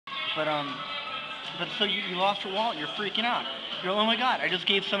but so you lost your wallet. You're freaking out. You're like, oh my god! I just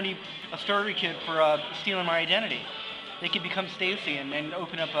gave somebody a starter kit for stealing my identity. They could become Stacy and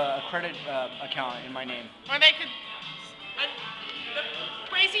open up a credit account in my name. Or they could. The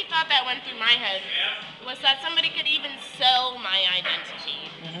crazy thought that went through my head was that somebody could even sell my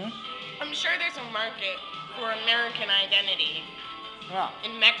identity. Mm-hmm. I'm sure there's a market for American identity Yeah.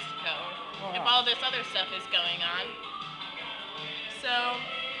 in Mexico Oh, if yeah. all this other stuff is going on. So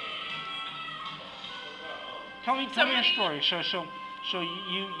Tell me a somebody- story. So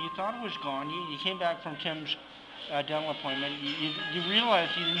you thought it was gone. You came back from Kim's dental appointment. You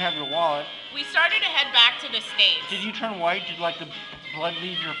realized you didn't have your wallet. we started to head back to the States. Did you turn white? Did like the blood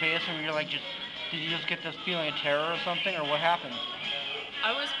leave your face, and you're like, did you just get this feeling of terror or something, or what happened?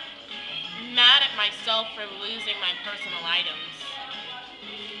 I was mad at myself for losing my personal items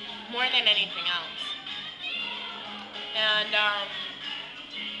more than anything else. And,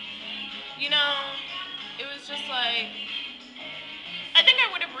 it was just like, I think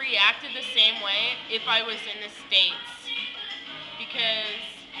I would have reacted the same way if I was in the States. Because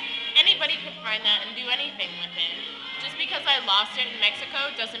anybody could find that and do anything with it. Just because I lost it in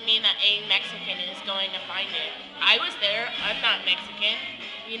Mexico doesn't mean that a Mexican is going to find it. I was there, I'm not Mexican.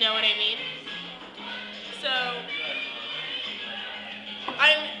 You know what I mean? So,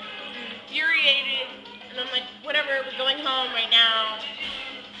 I'm infuriated, and I'm like, whatever, we're going home right now.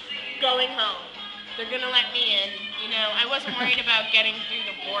 Going home. They're gonna let me in. I wasn't worried about getting through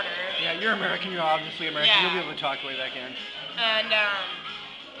the border. Yeah, you're American. You're obviously American. Yeah. You'll be able to talk your way back in.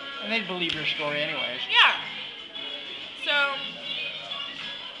 And they'd believe your story anyways. yeah. So,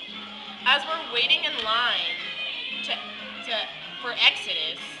 as we're waiting in line for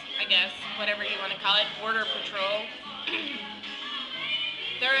Exodus, I guess, whatever you want to call it, Border Patrol,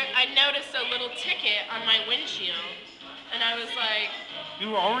 I noticed a little ticket on my windshield, and I was like, You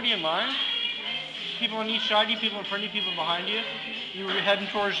were already in line? People on each side of you, people in front of you, people behind you? You were heading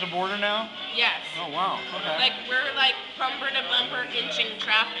towards the border now? yes. Oh, wow. Okay. Like, we're like bumper to bumper inching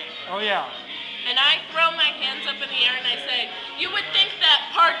traffic. Oh, yeah. And I throw my hands up in the air and I say, you would think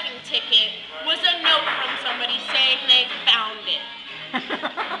that parking ticket was a note from somebody saying they found it.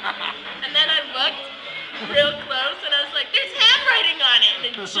 And then I looked real close and I was like, there's handwriting on it. And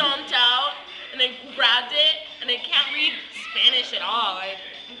it jumped out and I grabbed it and I can't read Spanish at all.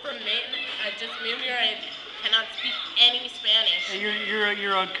 I'm from Maine. I just moved here. I cannot speak any Spanish. Hey,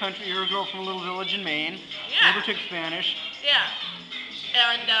 you're a country. You're a girl from a little village in Maine. Yeah. Never took Spanish. Yeah.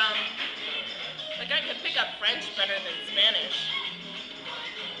 And, I could pick up French better than Spanish.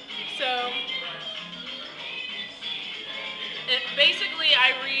 So, basically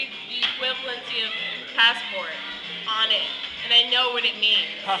I read the equivalency of passport on it, and I know what it means.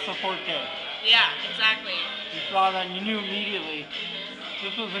 Pasaporte. Yeah, exactly. You saw that and you knew immediately.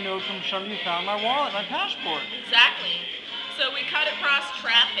 This was a note from somebody who found my wallet, my passport. Exactly. So we cut across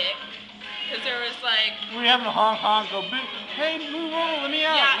traffic, because there was like... We were having a honk, go, hey, move on, let me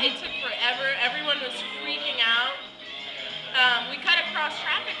out. Yeah, it took forever. Everyone was freaking out. We cut across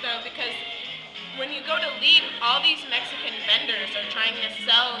traffic, though, because when you go to leave, all these Mexican vendors are trying to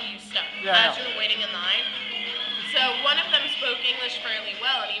sell you stuff as you're waiting in line. So one of them spoke English fairly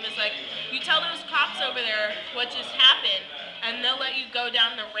well, and he was like, you tell those cops over there what just happened, and they'll let you go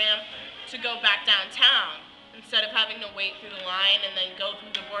down the ramp to go back downtown, instead of having to wait through the line and then go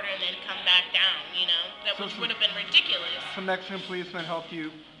through the border and then come back down, which would have been ridiculous. Some Mexican policemen helped you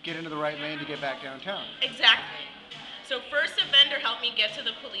get into the right lane to get back downtown. Exactly. So first the vendor helped me get to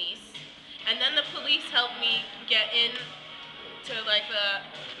the police, and then the police helped me get in to like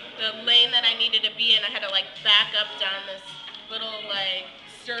the lane that I needed to be in. I had to like back up down this little like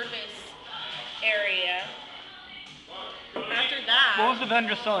service area. After that, What was the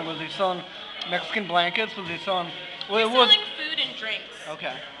vendor selling? Was he selling Mexican blankets? Was he selling... Well, he's selling food and drinks.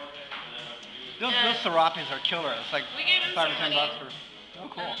 Okay. Those serapes are killer. It's like We gave him $5 or some $10 money. for... Oh,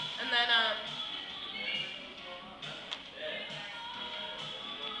 cool. And then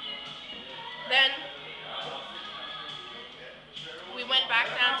we went back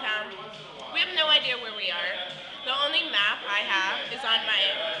downtown. We have no idea where we are. The only map I have is on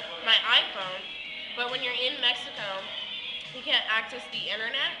my iPhone. But when you're in Mexico, you can't access the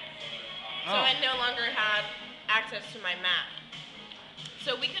internet. So I no longer had access to my map.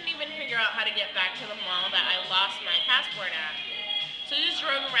 So we couldn't even figure out how to get back to the mall that I lost my passport at. So I just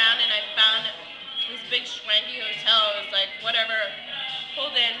drove around and I found this big schwanky hotel. It was like, whatever,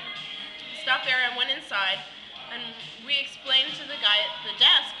 pulled in, stopped there, and went inside. And we explained to the guy at the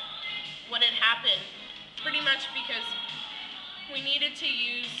desk what had happened, pretty much because we needed to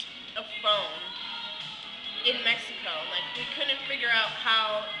use a phone in Mexico. Like, we couldn't figure out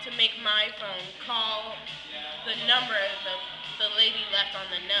how to make my phone call the number the lady left on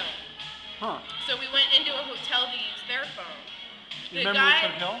the note. Huh. So we went into a hotel to use their phone. You remember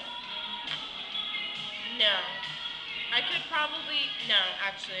which hotel? No. I could probably... No,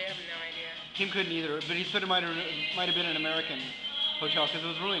 actually, I have no idea. Kim couldn't either, but he said it might have been an American hotel because it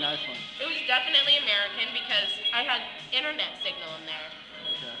was a really nice one. It was definitely American because I had internet signal in there.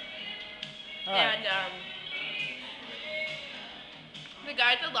 Okay. All right. And the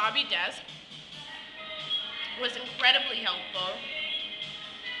guy at the lobby desk was incredibly helpful.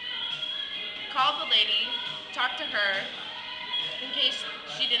 Called the lady, talked to her in case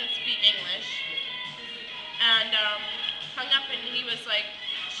she didn't speak English, and hung up, and he was like,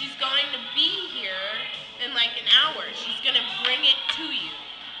 she's going to be here in like an hour. She's going to bring it to you.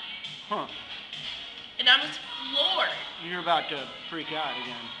 Huh. And I was floored. You're about to freak out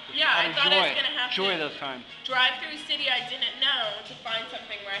again. Yeah, I thought I was going to have joy to this time. drive through a city I didn't know to find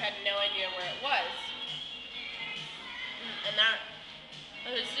something where I had no idea where it was. And that,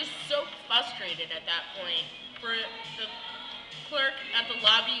 I was just so frustrated at that point for the clerk at the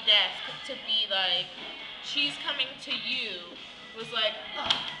lobby desk to be like, she's coming to you, was like,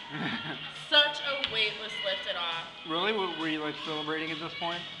 ugh. Such a weight was lifted off. Really? Were you like celebrating at this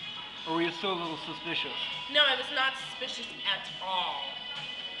point? Or were you still a little suspicious? No, I was not suspicious at all.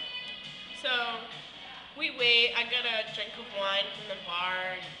 So, we wait, I got a drink of wine from the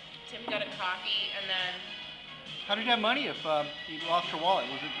bar, and Tim got a coffee, and then... How did you have money if you lost your wallet?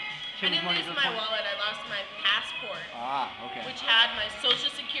 Was it Tim's I money didn't at lose this my point? wallet, I lost my passport. Ah, okay. Which had my social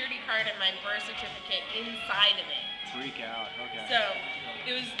security card and my birth certificate inside of it. Freak out, okay. So,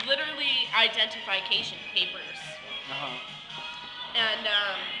 it was literally identification papers. Uh-huh. And,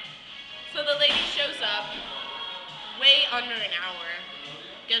 so the lady shows up, way under an hour,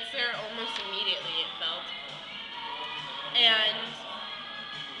 gets there almost immediately, it felt. And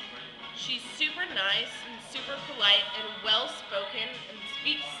she's super nice and super polite and well-spoken and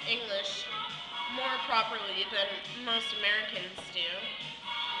speaks English more properly than most Americans do.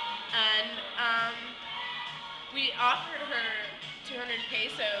 And we offered her 200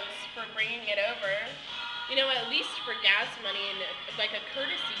 pesos for bringing it over, you know, at least for gas money and like a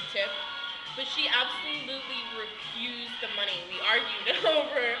courtesy tip. But she absolutely refused the money. We argued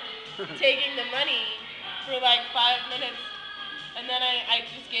over taking the money for like 5 minutes. And then I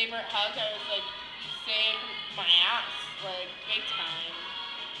just gave her a hug. I was like, save my ass, like big time.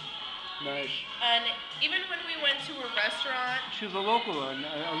 Nice. And even when we went to a restaurant. She was a local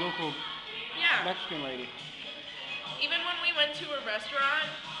Yeah. Mexican lady. Even when we went to a restaurant,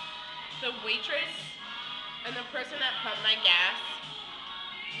 the waitress and the person that pumped my gas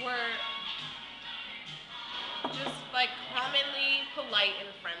were just like commonly polite and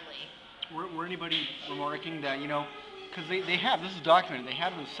friendly. Were anybody remarking that, you know, because they have, this is documented, they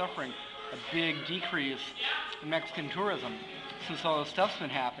have been suffering a big decrease in Mexican tourism since all this stuff's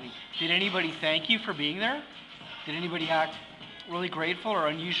been happening. Did anybody thank you for being there? Did anybody act really grateful or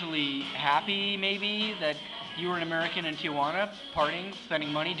unusually happy, maybe, that you were an American in Tijuana, partying,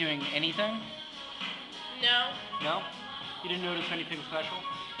 spending money, doing anything? No. No? You didn't notice anything special?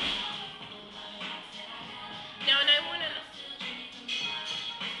 No, and I wouldn't.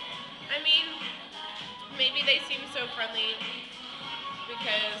 I mean, maybe they seem so friendly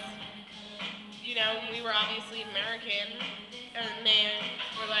because, you know, we were obviously American, and they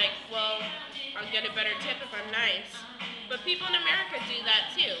were like, well, I'll get a better tip if I'm nice. But people in America do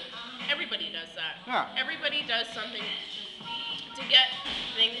that too. Everybody does that. Yeah. Everybody does something to get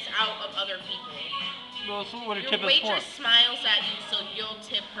things out of other people. Well, that's what a Your tip is for. waitress smiles at you, so you'll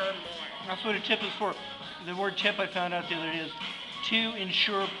tip her more. That's what a tip is for. The word tip I found out the other day is to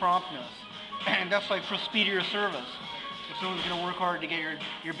ensure promptness. And that's like for speedier service. If someone's going to work hard to get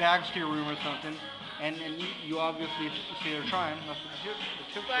your bags to your room or something, and you obviously say they're trying, that's what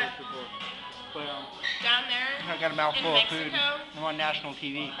the tip is for. But down there, I got a mouthful in of food. Mexico, I'm on national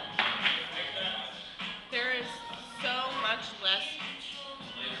TV. there is so much less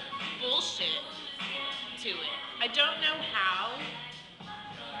bullshit to it. I don't know how.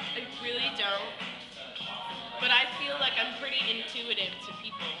 I really don't. But I feel like I'm pretty intuitive to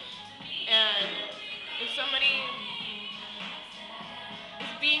people. And if somebody is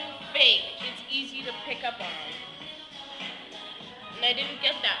being fake, it's easy to pick up on. And I didn't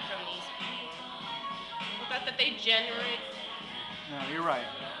get that from these people. I thought that they genuinely, No, you're right.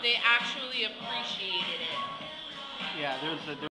 they actually appreciated it. Yeah, there's